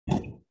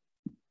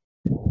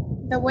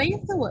The Way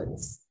of the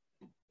Woods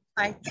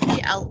by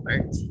T.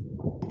 Albert.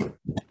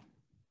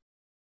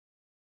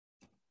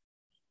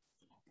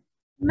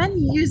 Many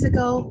years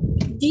ago,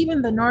 deep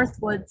in the North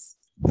Woods,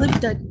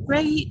 lived a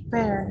great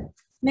bear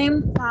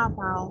named Pow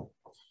Pow.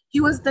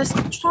 He was the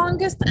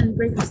strongest and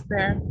bravest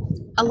bear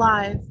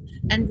alive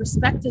and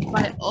respected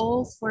by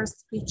all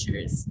forest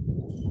creatures.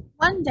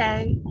 One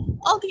day,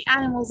 all the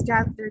animals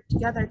gathered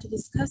together to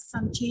discuss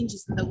some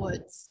changes in the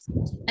woods.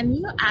 A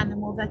new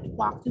animal that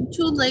walked on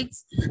two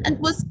legs and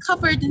was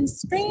covered in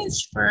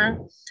strange fur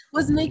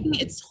was making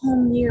its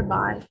home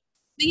nearby.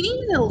 They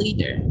needed a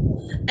leader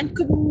and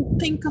couldn't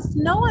think of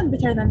no one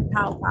better than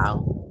Pow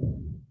Pow.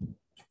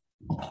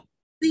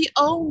 They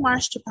all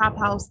marched to Pow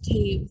Pow's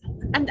cave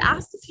and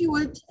asked if he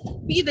would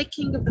be the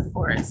king of the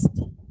forest.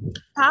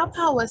 Pow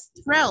Pow was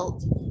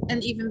thrilled,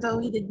 and even though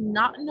he did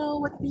not know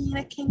what being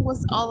a king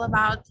was all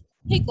about,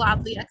 he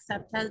gladly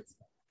accepted.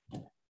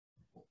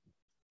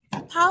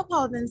 Pow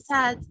Pow then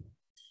said,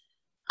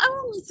 I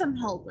will need some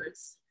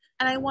helpers,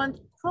 and I want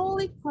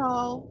Crawly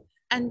Crow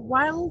and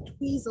Wild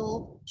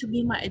Weasel to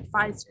be my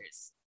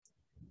advisors.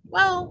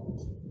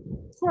 Well,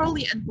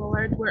 Crawly and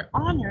Willard were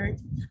honored,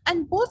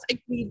 and both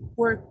agreed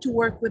to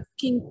work with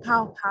King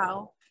Pow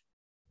Pow.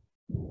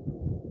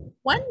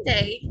 One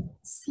day,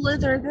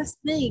 Slither the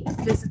snake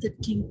visited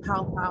King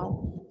Pow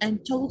Pow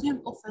and told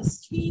him of a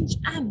strange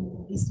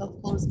animal he saw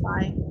close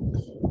by.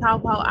 Pow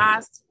Pow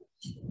asked,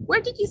 Where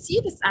did you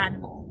see this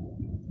animal?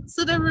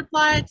 Slither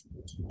replied,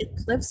 It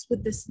lives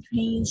with this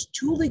strange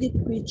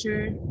two-legged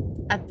creature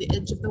at the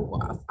edge of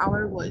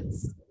our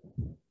woods.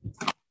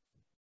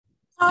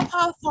 Pow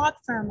Pow thought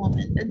for a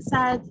moment and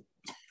said,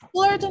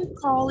 Willard and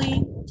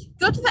Crawly,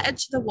 go to the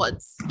edge of the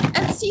woods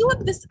and see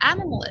what this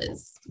animal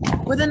is.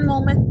 Within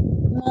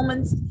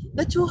moments,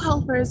 the two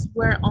helpers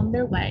were on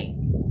their way.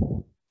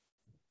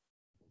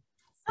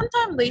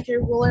 Sometime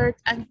later, Willard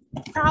and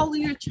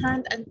Crawly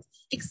returned and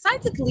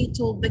excitedly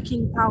told the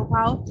King Pow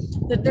Pow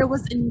that there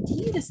was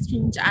indeed a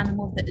strange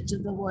animal at the edge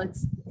of the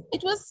woods.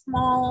 It was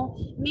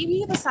small,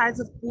 maybe the size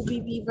of Booby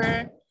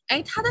Beaver, and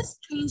it had a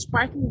strange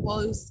barking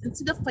voice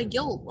instead of a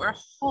yelp or a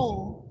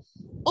howl.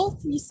 All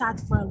three sat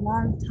for a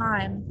long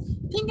time,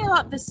 thinking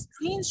about this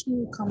strange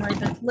newcomer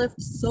that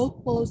lived so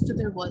close to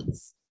their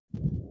woods.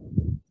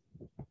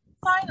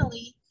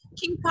 Finally,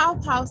 King Pow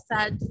Pow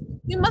said,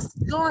 We must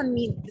go and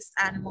meet this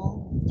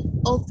animal.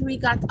 All three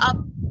got up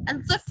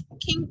and left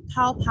King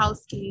Pow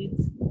Pow's cave.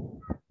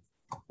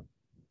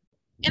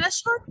 In a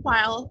short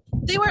while,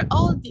 they were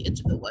all at the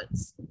edge of the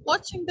woods,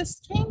 watching the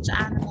strange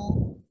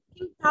animal.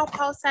 King Pow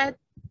Pow said,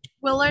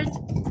 Willard,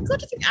 go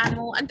to the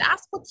animal and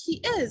ask what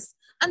he is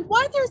and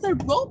why there's a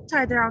rope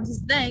tied around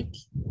his neck.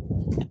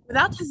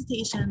 Without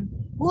hesitation,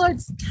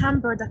 Willard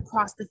scampered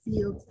across the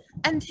field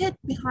and hid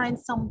behind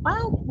some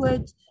wild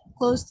wood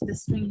close to the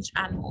strange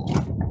animal.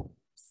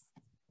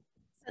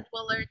 Said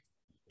Willard.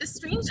 The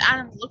strange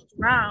animal looked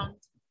around.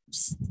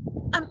 Psst,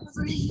 I'm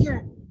over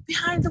here,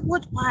 behind the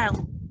wood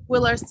pile,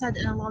 Willard said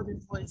in a louder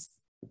voice.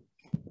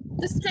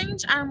 The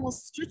strange animal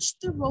stretched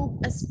the rope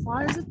as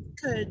far as it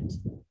could,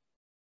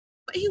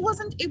 but he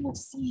wasn't able to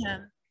see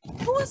him.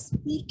 Who was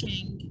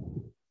speaking?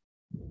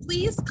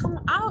 Please come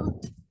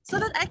out so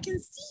that I can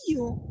see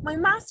you. My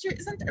master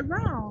isn't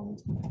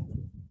around.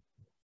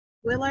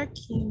 Willard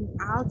came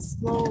out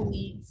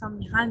slowly from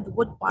behind the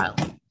woodpile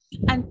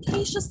and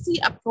cautiously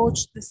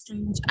approached the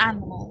strange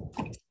animal.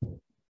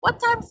 What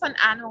type of an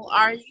animal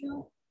are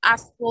you?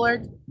 Asked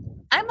Willard.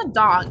 I'm a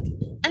dog,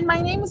 and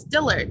my name is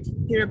Dillard,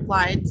 he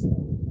replied.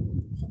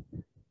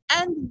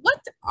 And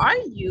what are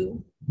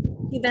you?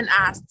 He then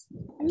asked.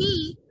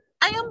 Me,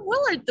 I am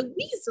Willard the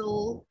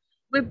Weasel,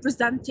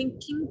 representing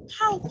King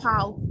Pow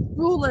Pow,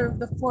 ruler of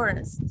the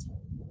forest.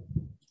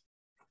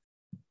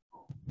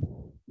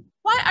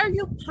 Why are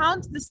you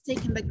pounding the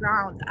stake in the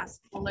ground?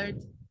 Asked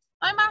Willard.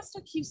 My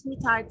master keeps me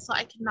tied so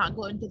I cannot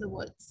go into the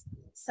woods,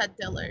 said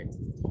Dillard.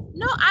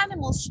 No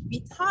animal should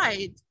be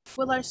tied,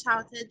 Willard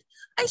shouted.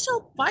 I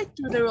shall bite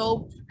through the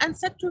rope and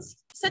set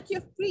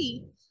you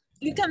free.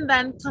 You can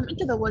then come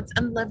into the woods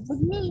and live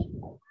with me.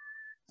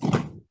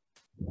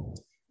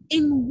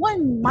 In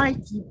one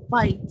mighty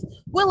bite,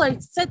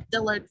 Willard set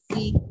Dillard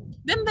free.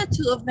 Then the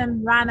two of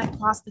them ran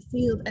across the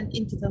field and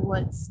into the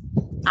woods.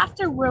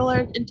 After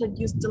Willard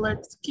introduced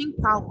Dillard to King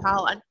Pow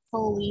Pow and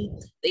Crawly,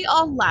 they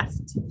all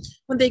left.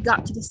 When they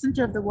got to the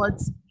center of the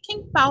woods,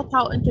 King Pow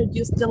Pow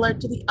introduced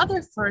Dillard to the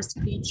other forest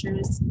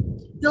creatures.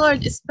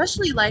 Dillard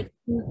especially liked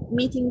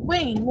meeting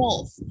Wayne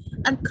Wolf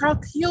and Carl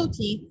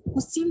Coyote,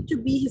 who seemed to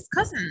be his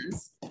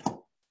cousins.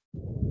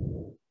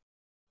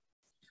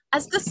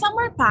 As the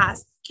summer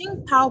passed,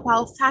 King Pow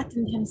Pow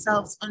fattened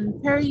himself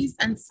on berries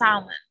and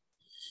salmon.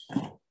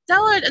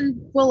 Dillard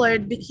and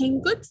Willard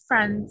became good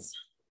friends.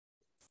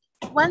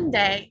 One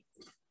day,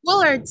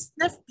 Willard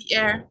sniffed the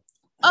air.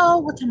 Oh,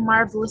 what a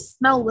marvelous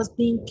smell was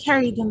being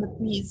carried in the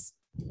breeze.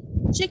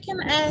 Chicken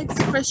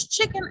eggs, fresh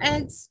chicken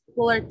eggs,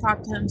 Willard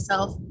thought to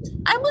himself.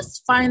 I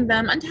must find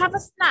them and have a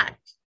snack.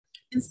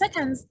 In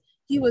seconds,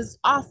 he was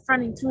off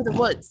running through the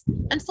woods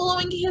and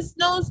following his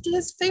nose to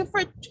his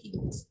favorite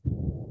treat.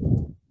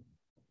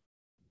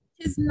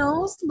 His His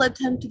nose led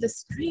him to the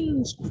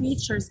strange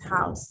creature's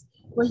house,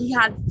 where he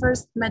had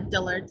first met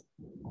Dillard.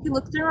 He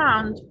looked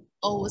around.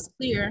 All was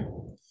clear.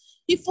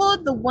 He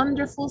followed the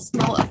wonderful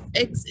smell of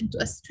eggs into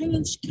a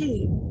strange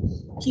cave.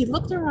 He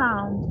looked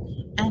around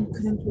and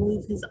couldn't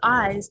believe his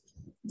eyes.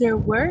 There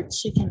were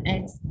chicken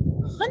eggs,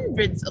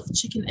 hundreds of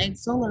chicken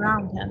eggs all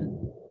around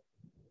him.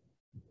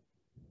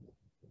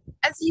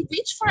 As he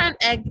reached for an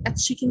egg, a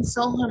chicken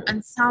saw him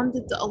and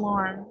sounded the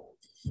alarm.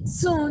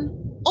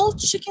 Soon, all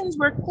chickens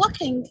were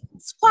clucking,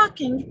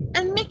 squawking,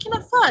 and making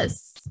a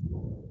fuss.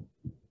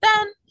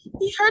 Then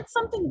he heard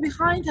something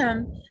behind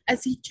him.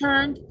 As he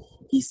turned,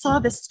 he saw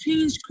the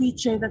strange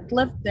creature that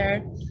lived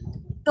there,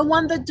 the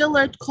one that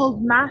Dillard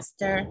called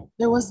Master.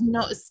 There was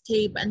no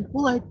escape, and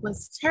Willard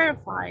was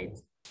terrified.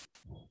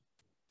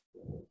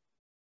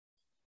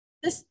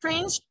 The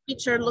strange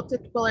creature looked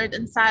at Willard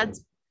and said,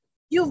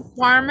 "You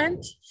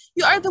varmint,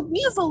 you are the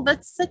weasel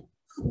that set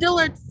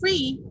Dillard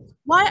free.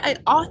 Why, I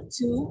ought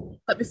to."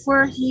 But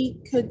before he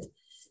could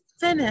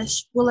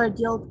finish, Willard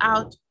yelled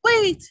out,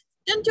 "Wait,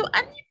 don't do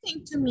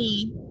anything to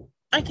me.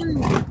 I can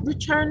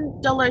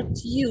return Dillard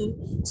to you.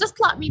 Just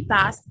let me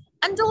pass,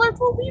 and Dillard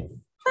will be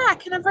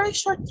back in a very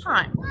short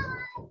time."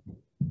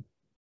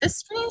 The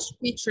strange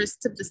creature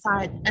stepped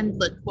aside and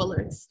let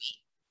Willard free.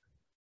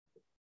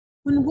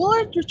 When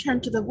Willard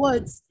returned to the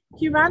woods,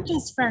 he ran to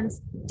his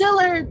friends.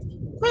 "Dillard,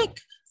 quick,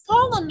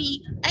 follow me.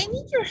 I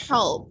need your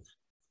help."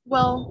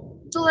 Well,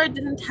 Dillard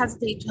didn't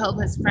hesitate to help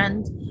his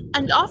friend,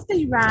 and off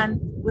they ran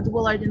with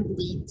Willard in the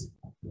lead.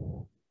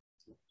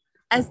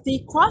 As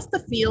they crossed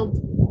the field,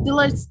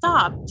 Dillard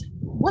stopped.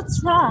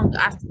 "What's wrong?"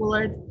 asked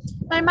Willard.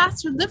 "My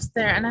master lives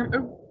there, and I'm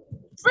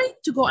afraid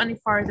to go any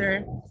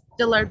farther."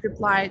 Dillard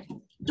replied.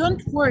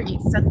 "Don't worry,"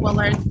 said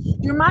Willard.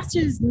 "Your master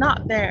is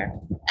not there."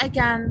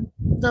 Again,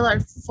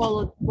 Dillard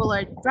followed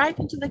Willard right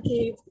into the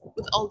cave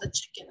with all the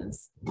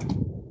chickens.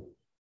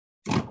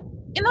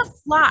 In a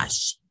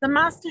flash, the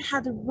master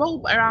had a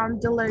rope around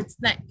Dillard's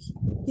neck.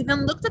 He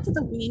then looked at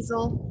the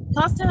weasel,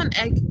 tossed him an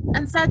egg,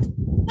 and said,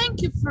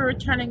 "Thank you for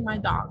returning my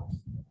dog."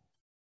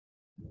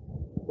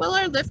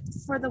 Willard left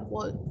for the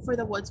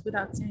woods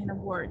without saying a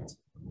word.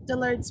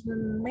 Dillard's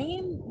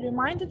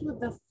reminded with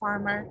the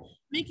farmer,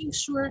 making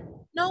sure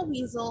no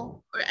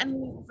weasel or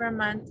any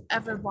vermin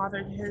ever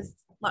bothered his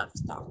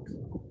livestock.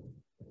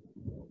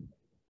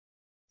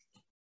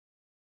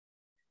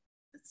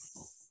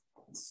 It's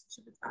a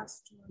stupid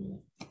ass story.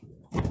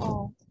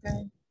 Oh,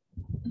 okay.